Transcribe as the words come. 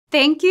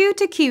Thank you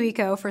to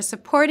KiwiCo for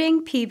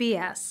supporting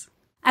PBS.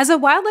 As a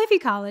wildlife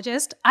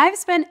ecologist, I've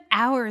spent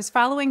hours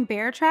following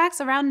bear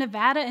tracks around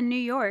Nevada and New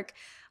York,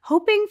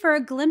 hoping for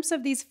a glimpse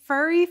of these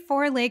furry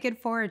four-legged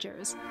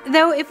foragers.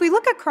 Though if we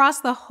look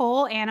across the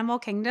whole animal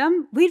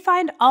kingdom, we'd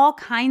find all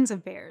kinds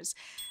of bears.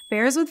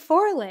 Bears with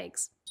 4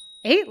 legs,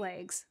 8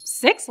 legs,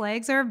 6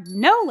 legs, or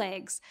no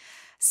legs.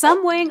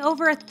 Some weighing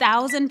over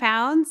 1,000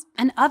 pounds,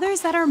 and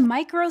others that are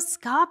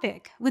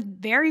microscopic,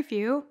 with very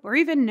few or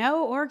even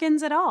no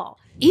organs at all.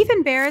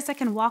 Even bears that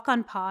can walk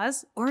on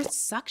paws or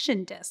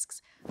suction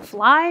discs,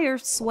 fly or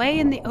sway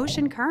in the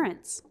ocean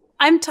currents.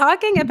 I'm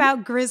talking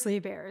about grizzly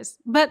bears,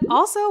 but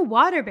also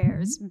water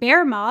bears,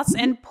 bear moths,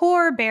 and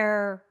poor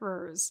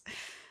bearers.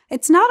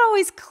 It's not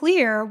always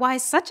clear why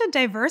such a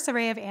diverse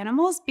array of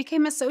animals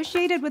became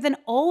associated with an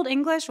Old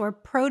English or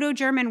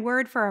Proto-German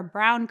word for a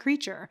brown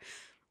creature,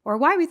 or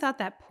why we thought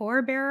that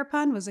poor bearer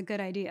pun was a good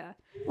idea.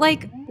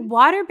 Like,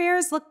 water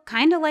bears look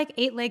kind of like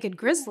 8-legged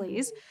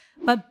grizzlies,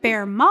 but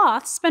bear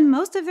moths spend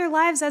most of their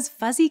lives as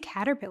fuzzy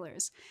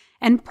caterpillars.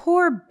 And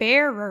poor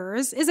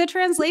bearers is a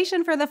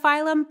translation for the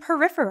phylum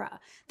Porifera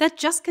that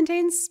just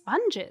contains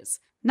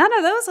sponges. None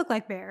of those look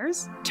like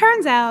bears.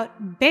 Turns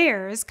out,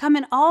 bears come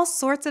in all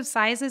sorts of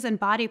sizes and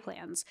body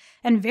plans,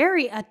 and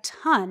vary a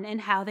ton in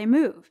how they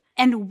move.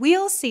 And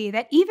we'll see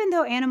that even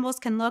though animals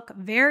can look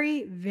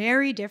very,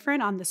 very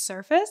different on the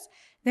surface,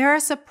 there are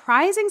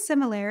surprising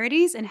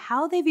similarities in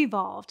how they've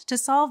evolved to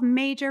solve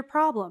major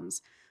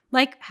problems,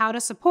 like how to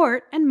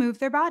support and move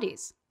their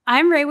bodies.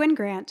 I'm Raywyn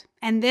Grant,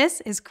 and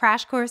this is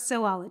Crash Course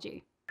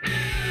Zoology.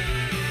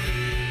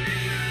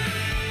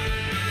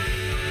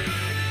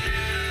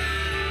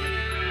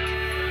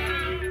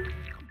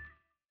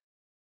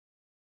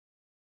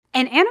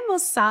 An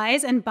animal's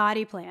size and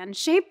body plan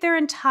shape their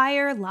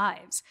entire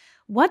lives.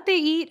 What they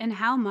eat and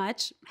how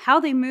much,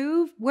 how they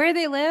move, where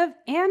they live,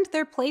 and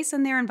their place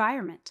in their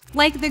environment.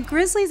 Like the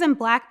grizzlies and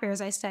black bears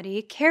I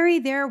study carry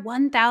their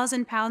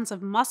 1,000 pounds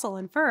of muscle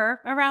and fur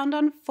around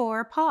on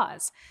 4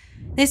 paws.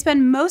 They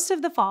spend most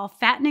of the fall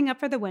fattening up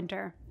for the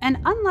winter, and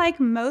unlike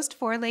most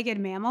 4-legged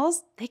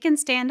mammals, they can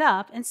stand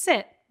up and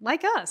sit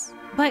like us.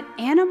 But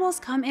animals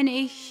come in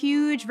a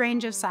huge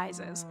range of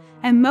sizes,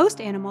 and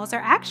most animals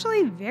are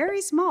actually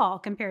very small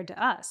compared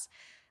to us.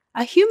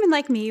 A human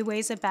like me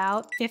weighs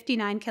about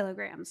 59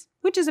 kilograms,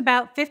 which is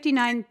about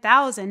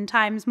 59,000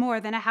 times more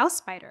than a house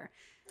spider.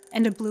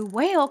 And a blue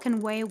whale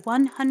can weigh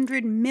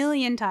 100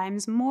 million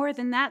times more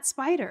than that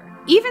spider.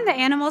 Even the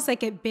animals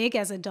that get big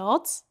as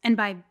adults, and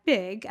by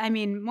big, I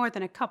mean more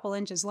than a couple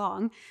inches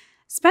long,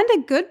 spend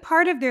a good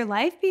part of their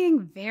life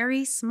being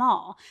very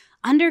small,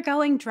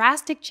 undergoing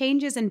drastic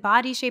changes in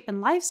body shape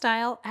and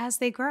lifestyle as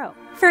they grow.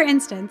 For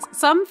instance,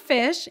 some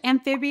fish,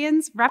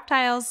 amphibians,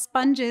 reptiles,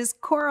 sponges,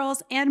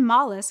 corals, and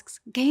mollusks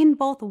gain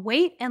both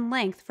weight and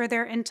length for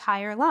their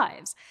entire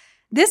lives.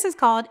 This is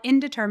called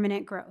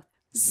indeterminate growth.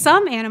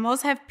 Some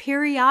animals have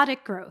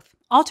periodic growth,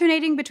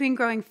 alternating between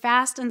growing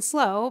fast and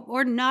slow,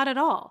 or not at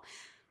all,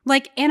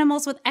 like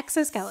animals with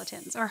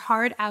exoskeletons or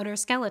hard outer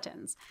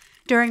skeletons.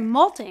 During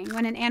molting,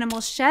 when an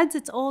animal sheds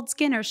its old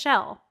skin or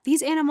shell,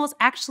 these animals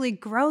actually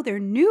grow their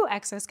new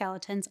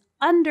exoskeletons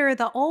under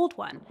the old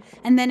one,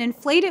 and then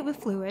inflate it with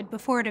fluid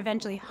before it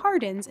eventually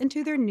hardens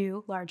into their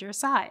new, larger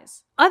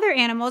size. Other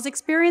animals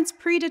experience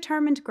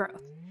predetermined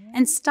growth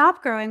and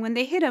stop growing when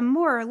they hit a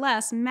more or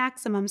less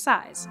maximum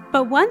size.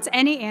 But once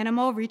any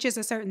animal reaches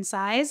a certain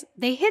size,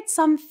 they hit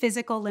some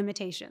physical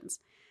limitations.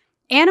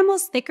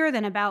 Animals thicker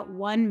than about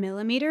 1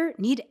 millimeter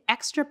need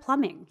extra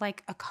plumbing,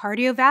 like a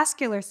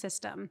cardiovascular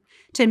system,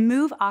 to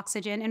move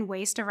oxygen and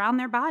waste around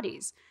their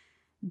bodies.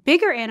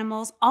 Bigger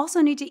animals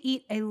also need to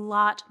eat a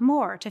lot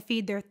more to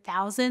feed their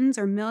thousands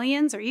or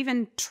millions or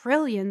even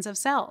trillions of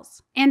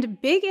cells.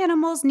 And big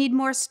animals need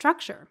more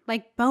structure,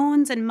 like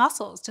bones and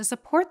muscles, to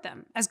support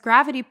them, as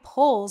gravity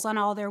pulls on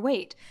all their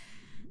weight.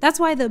 That's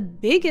why the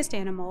biggest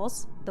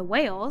animals, the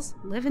whales,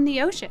 live in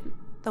the ocean.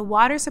 The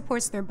water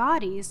supports their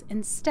bodies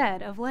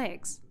instead of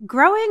legs.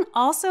 Growing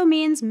also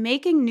means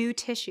making new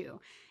tissue,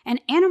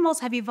 and animals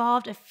have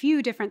evolved a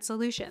few different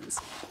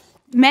solutions.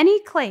 Many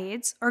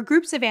clades, or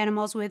groups of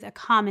animals with a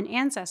common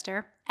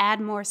ancestor, add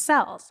more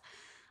cells.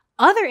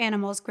 Other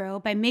animals grow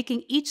by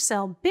making each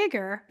cell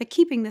bigger but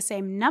keeping the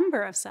same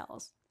number of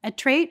cells, a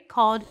trait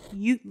called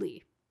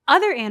eutely.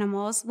 Other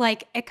animals,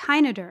 like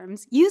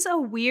echinoderms, use a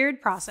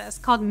weird process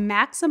called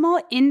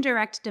maximal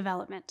indirect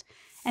development,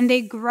 and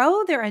they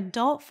grow their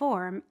adult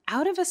form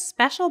out of a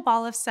special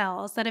ball of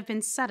cells that have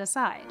been set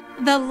aside.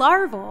 The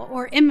larval,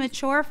 or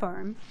immature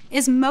form,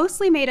 is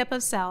mostly made up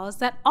of cells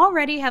that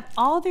already have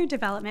all their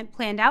development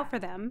planned out for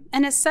them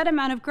and a set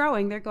amount of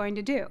growing they're going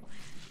to do.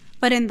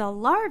 But in the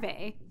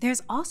larvae,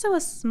 there's also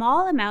a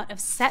small amount of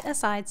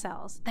set-aside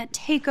cells that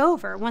take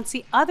over once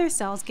the other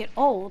cells get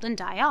old and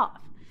die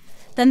off.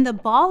 Then the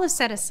ball of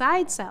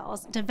set-aside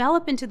cells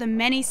develop into the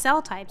many cell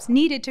types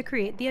needed to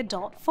create the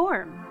adult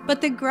form.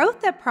 But the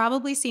growth that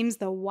probably seems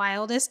the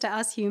wildest to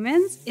us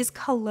humans is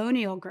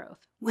colonial growth,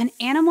 when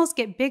animals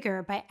get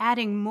bigger by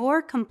adding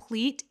more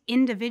complete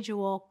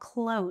individual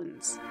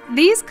clones.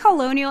 These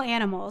colonial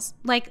animals,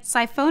 like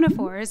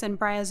siphonophores and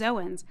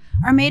bryozoans,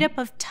 are made up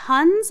of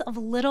tons of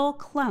little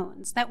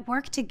clones that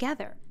work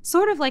together,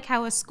 sort of like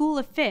how a school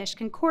of fish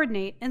can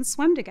coordinate and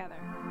swim together.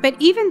 But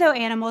even though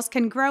animals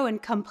can grow in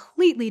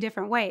completely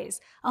different ways,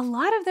 a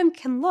lot of them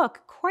can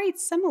look quite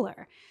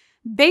similar.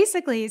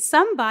 Basically,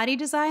 some body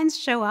designs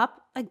show up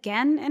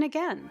again and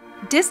again.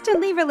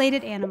 Distantly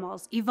related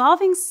animals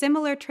evolving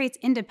similar traits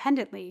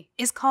independently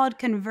is called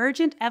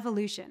convergent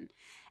evolution,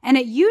 and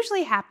it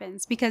usually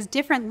happens because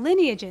different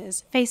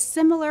lineages face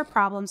similar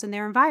problems in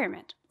their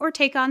environment or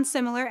take on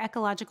similar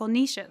ecological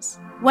niches.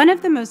 One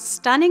of the most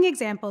stunning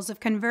examples of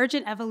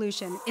convergent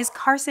evolution is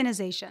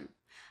carcinization,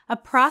 a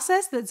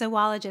process that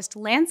zoologist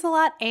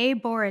Lancelot A.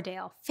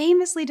 Borradaile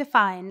famously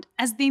defined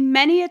as the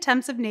many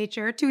attempts of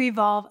nature to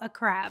evolve a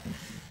crab.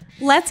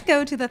 Let's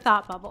go to the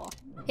thought bubble.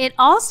 It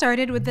all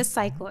started with the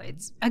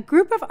cycloids, a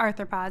group of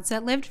arthropods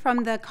that lived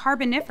from the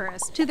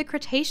Carboniferous to the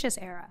Cretaceous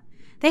era.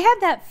 They had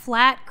that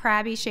flat,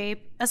 crabby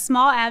shape, a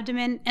small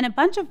abdomen, and a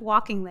bunch of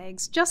walking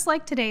legs, just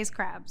like today's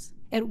crabs.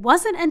 It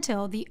wasn't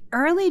until the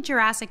early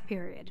Jurassic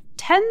period,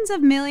 tens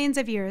of millions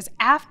of years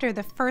after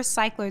the first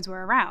cycloids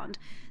were around,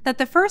 that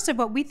the first of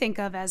what we think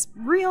of as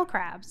real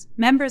crabs,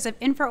 members of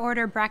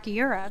infraorder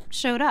Brachyura,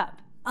 showed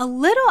up. A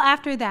little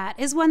after that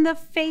is when the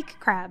fake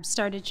crabs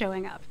started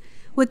showing up,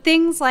 with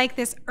things like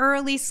this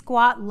early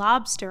squat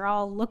lobster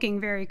all looking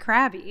very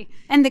crabby.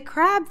 And the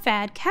crab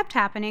fad kept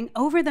happening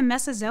over the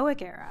Mesozoic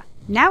era.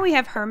 Now we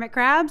have hermit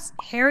crabs,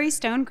 hairy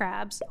stone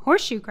crabs,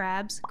 horseshoe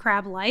crabs,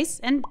 crab lice,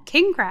 and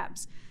king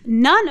crabs,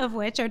 none of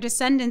which are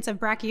descendants of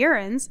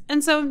brachyurans,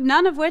 and so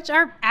none of which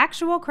are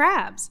actual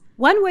crabs.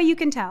 One way you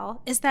can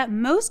tell is that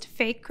most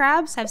fake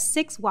crabs have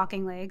 6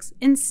 walking legs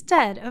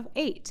instead of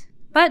 8.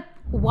 But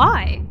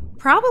why?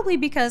 Probably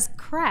because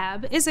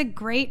crab is a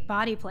great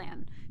body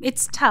plan.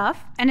 It's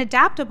tough and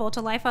adaptable to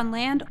life on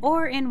land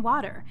or in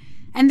water,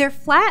 and their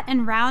flat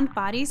and round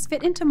bodies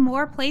fit into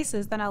more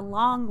places than a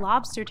long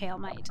lobster tail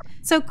might.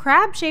 So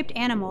crab-shaped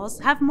animals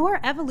have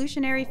more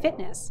evolutionary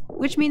fitness,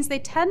 which means they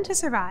tend to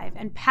survive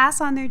and pass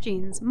on their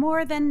genes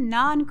more than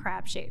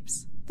non-crab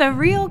shapes. The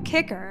real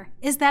kicker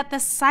is that the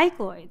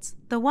cycloids,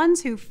 the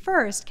ones who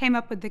first came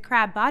up with the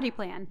crab body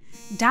plan,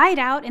 died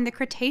out in the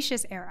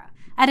Cretaceous era,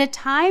 at a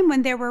time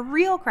when there were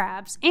real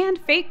crabs and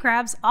fake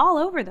crabs all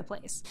over the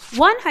place.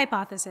 One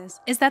hypothesis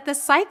is that the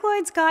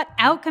cycloids got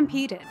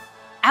outcompeted,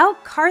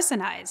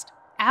 out-carcinized,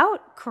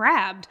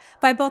 out-crabbed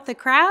by both the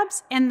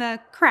crabs and the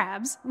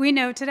crabs we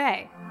know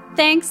today.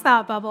 Thanks,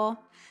 Thought Bubble.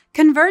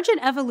 Convergent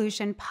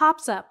evolution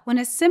pops up when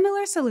a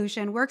similar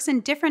solution works in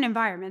different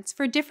environments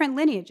for different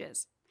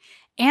lineages.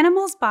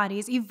 Animals'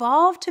 bodies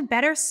evolve to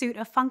better suit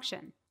a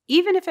function,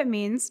 even if it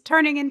means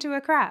turning into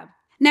a crab.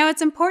 Now,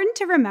 it's important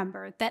to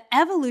remember that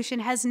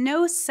evolution has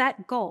no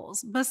set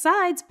goals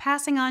besides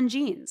passing on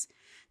genes.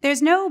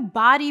 There's no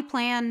body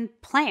plan.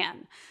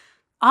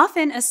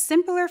 Often, a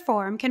simpler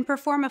form can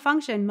perform a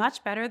function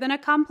much better than a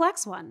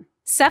complex one.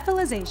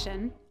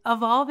 Cephalization,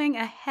 evolving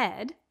a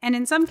head, and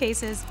in some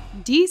cases,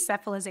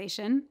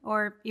 decephalization,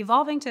 or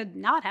evolving to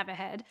not have a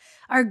head,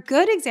 are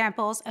good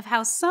examples of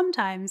how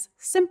sometimes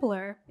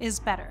simpler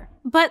is better.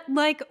 But,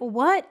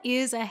 what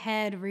is a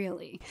head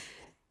really?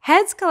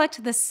 Heads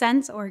collect the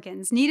sense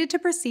organs needed to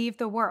perceive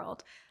the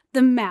world,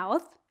 the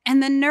mouth,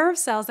 and the nerve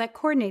cells that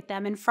coordinate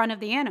them in front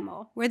of the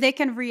animal, where they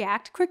can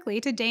react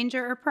quickly to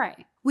danger or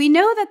prey. We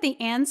know that the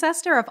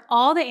ancestor of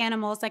all the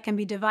animals that can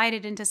be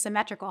divided into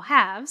symmetrical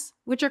halves,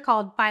 which are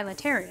called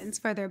bilaterians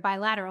for their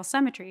bilateral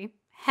symmetry,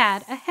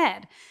 had a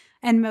head,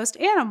 and most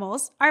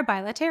animals are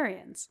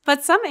bilaterians.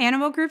 But some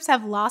animal groups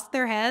have lost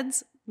their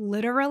heads,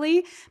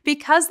 literally,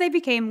 because they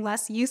became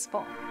less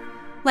useful.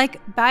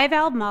 Like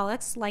bivalve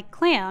mollusks, like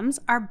clams,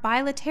 are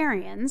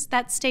bilaterians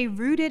that stay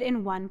rooted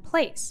in one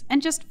place and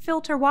just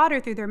filter water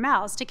through their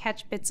mouths to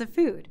catch bits of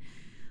food,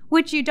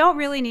 which you don't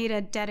really need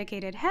a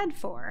dedicated head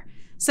for.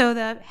 So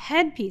the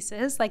head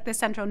pieces, like the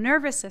central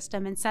nervous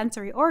system and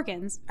sensory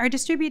organs, are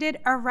distributed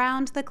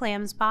around the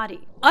clam's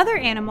body. Other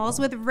animals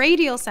with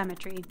radial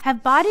symmetry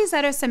have bodies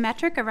that are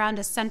symmetric around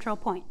a central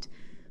point.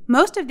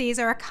 Most of these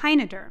are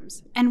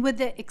echinoderms, and with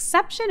the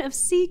exception of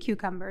sea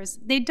cucumbers,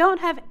 they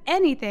don't have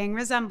anything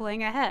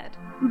resembling a head.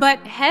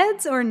 But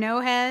heads or no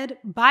head,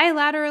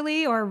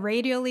 bilaterally or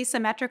radially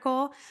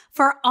symmetrical,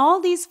 for all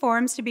these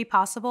forms to be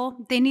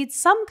possible, they need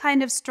some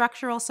kind of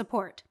structural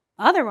support.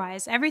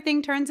 Otherwise,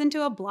 everything turns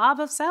into a blob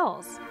of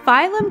cells.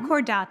 Phylum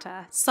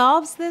Chordata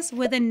solves this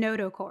with a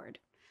notochord,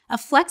 a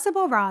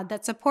flexible rod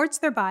that supports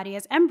their body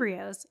as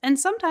embryos and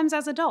sometimes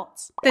as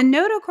adults. The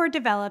notochord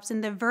develops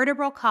in the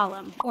vertebral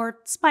column, or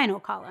spinal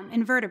column,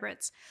 in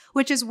vertebrates,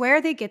 which is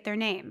where they get their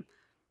name.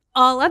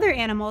 All other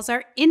animals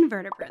are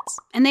invertebrates,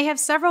 and they have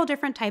several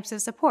different types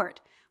of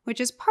support,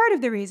 which is part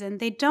of the reason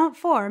they don't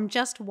form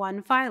just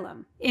one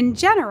phylum. In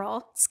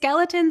general,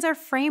 skeletons are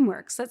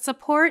frameworks that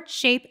support,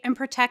 shape, and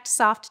protect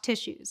soft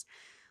tissues.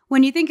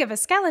 When you think of a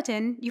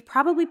skeleton, you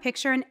probably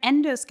picture an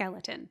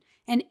endoskeleton,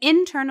 an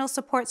internal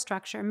support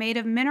structure made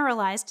of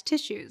mineralized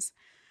tissues.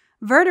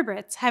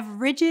 Vertebrates have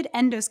rigid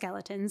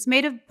endoskeletons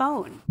made of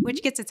bone,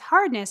 which gets its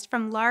hardness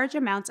from large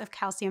amounts of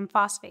calcium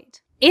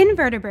phosphate.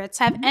 Invertebrates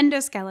have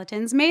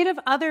endoskeletons made of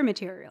other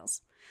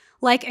materials.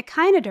 Like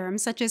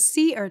echinoderms, such as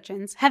sea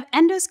urchins, have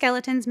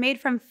endoskeletons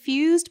made from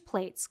fused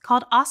plates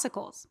called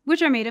ossicles,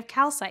 which are made of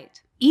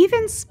calcite.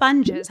 Even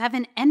sponges have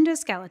an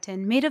endoskeleton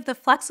made of the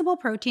flexible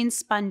proteins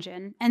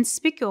spongin and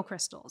spicule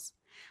crystals.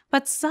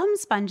 But some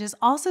sponges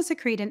also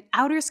secrete an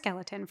outer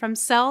skeleton from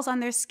cells on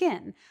their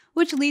skin,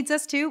 which leads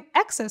us to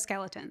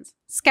exoskeletons,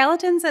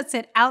 skeletons that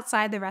sit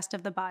outside the rest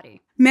of the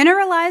body.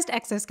 Mineralized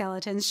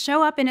exoskeletons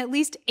show up in at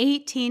least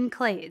 18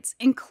 clades,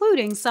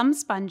 including some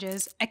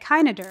sponges,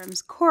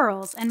 echinoderms,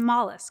 corals, and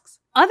mollusks.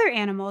 Other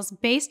animals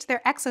based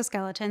their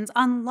exoskeletons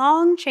on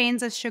long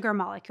chains of sugar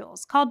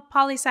molecules called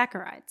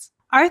polysaccharides.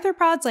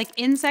 Arthropods like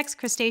insects,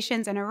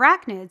 crustaceans, and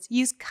arachnids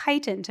use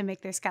chitin to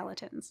make their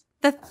skeletons.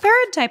 The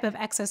third type of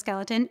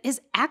exoskeleton is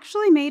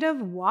actually made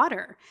of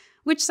water,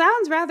 which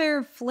sounds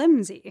rather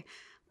flimsy.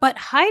 But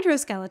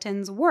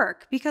hydroskeletons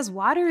work because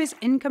water is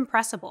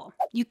incompressible.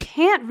 You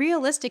can't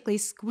realistically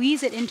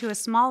squeeze it into a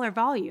smaller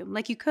volume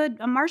like you could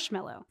a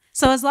marshmallow.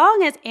 So as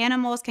long as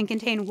animals can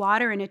contain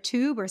water in a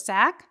tube or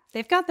sac,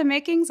 they've got the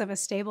makings of a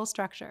stable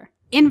structure.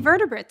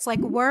 Invertebrates like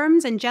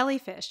worms and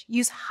jellyfish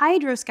use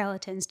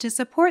hydroskeletons to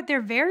support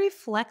their very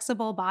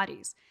flexible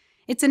bodies.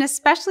 It's an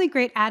especially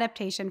great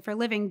adaptation for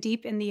living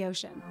deep in the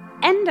ocean.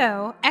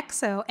 Endo,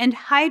 exo, and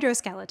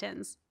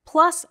hydroskeletons,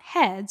 plus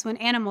heads when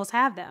animals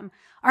have them,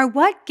 are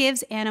what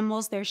gives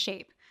animals their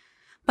shape.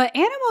 But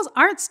animals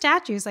aren't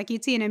statues like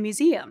you'd see in a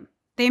museum.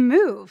 They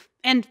move,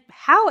 and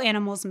how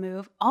animals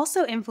move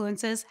also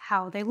influences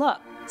how they look.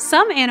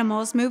 Some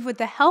animals move with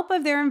the help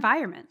of their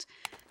environment.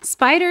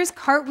 Spiders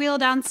cartwheel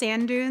down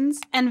sand dunes,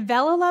 and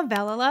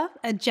Velula,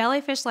 a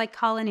jellyfish-like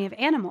colony of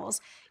animals,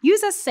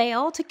 use a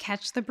sail to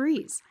catch the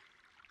breeze.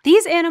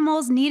 These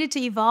animals needed to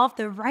evolve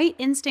the right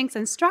instincts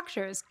and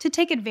structures to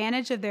take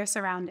advantage of their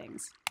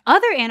surroundings.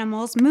 Other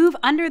animals move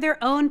under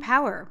their own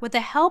power with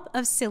the help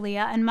of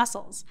cilia and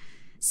muscles.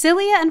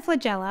 Cilia and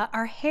flagella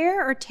are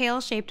hair or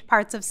tail-shaped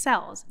parts of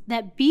cells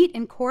that beat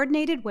in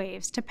coordinated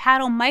waves to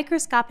paddle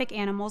microscopic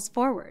animals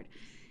forward.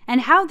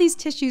 And how these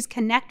tissues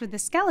connect with the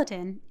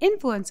skeleton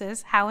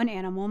influences how an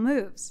animal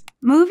moves.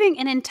 Moving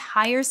an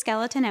entire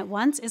skeleton at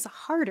once is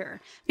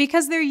harder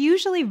because they're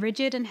usually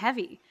rigid and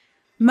heavy.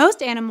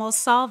 Most animals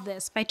solve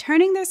this by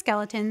turning their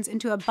skeletons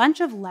into a bunch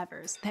of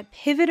levers that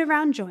pivot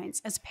around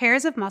joints as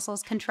pairs of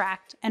muscles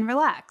contract and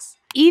relax.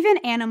 Even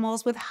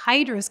animals with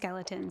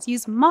hydroskeletons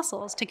use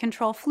muscles to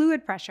control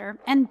fluid pressure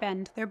and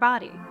bend their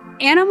body.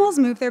 Animals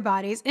move their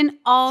bodies in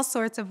all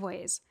sorts of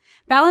ways,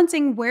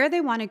 balancing where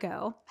they want to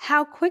go,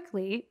 how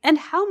quickly, and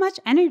how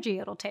much energy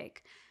it'll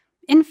take.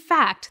 In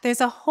fact, there's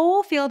a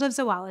whole field of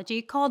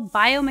zoology called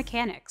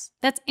biomechanics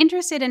that's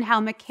interested in how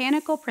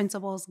mechanical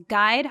principles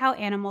guide how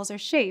animals are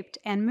shaped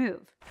and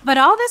move. But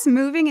all this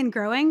moving and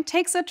growing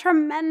takes a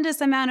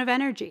tremendous amount of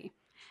energy.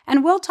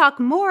 And we'll talk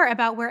more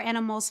about where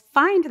animals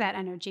find that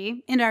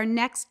energy in our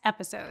next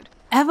episode.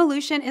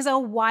 Evolution is a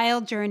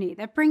wild journey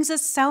that brings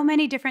us so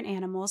many different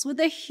animals with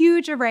a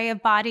huge array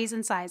of bodies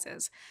and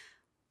sizes.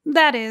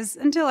 That is,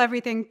 until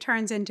everything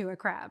turns into a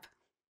crab.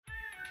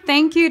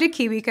 Thank you to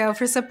KiwiCo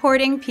for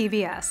supporting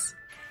PBS.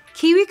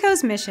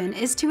 KiwiCo's mission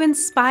is to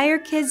inspire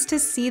kids to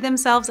see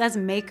themselves as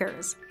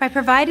makers by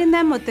providing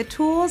them with the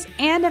tools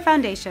and a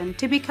foundation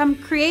to become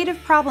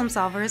creative problem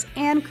solvers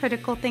and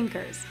critical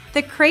thinkers.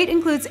 The crate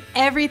includes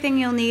everything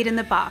you'll need in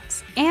the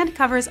box and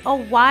covers a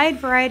wide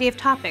variety of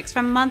topics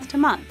from month to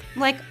month,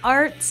 like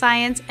art,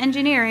 science,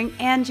 engineering,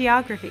 and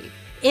geography.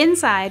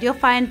 Inside, you'll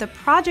find the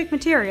project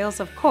materials,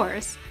 of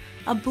course,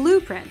 a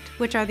blueprint,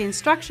 which are the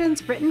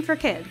instructions written for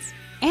kids,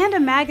 and a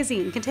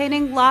magazine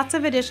containing lots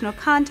of additional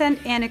content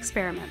and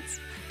experiments.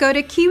 Go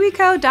to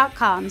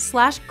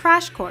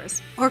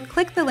kiwico.com/crashcourse or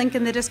click the link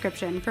in the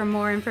description for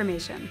more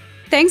information.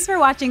 Thanks for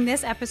watching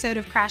this episode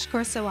of Crash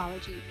Course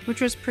Zoology,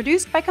 which was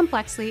produced by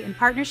Complexly in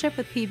partnership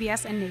with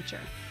PBS and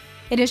Nature.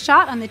 It is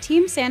shot on the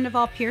Team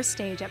Sandoval Pierce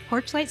stage at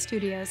Porchlight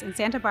Studios in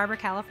Santa Barbara,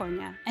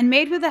 California, and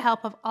made with the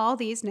help of all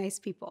these nice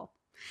people.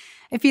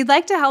 If you'd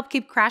like to help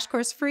keep Crash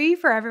Course free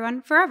for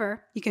everyone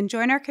forever, you can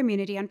join our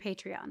community on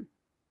Patreon.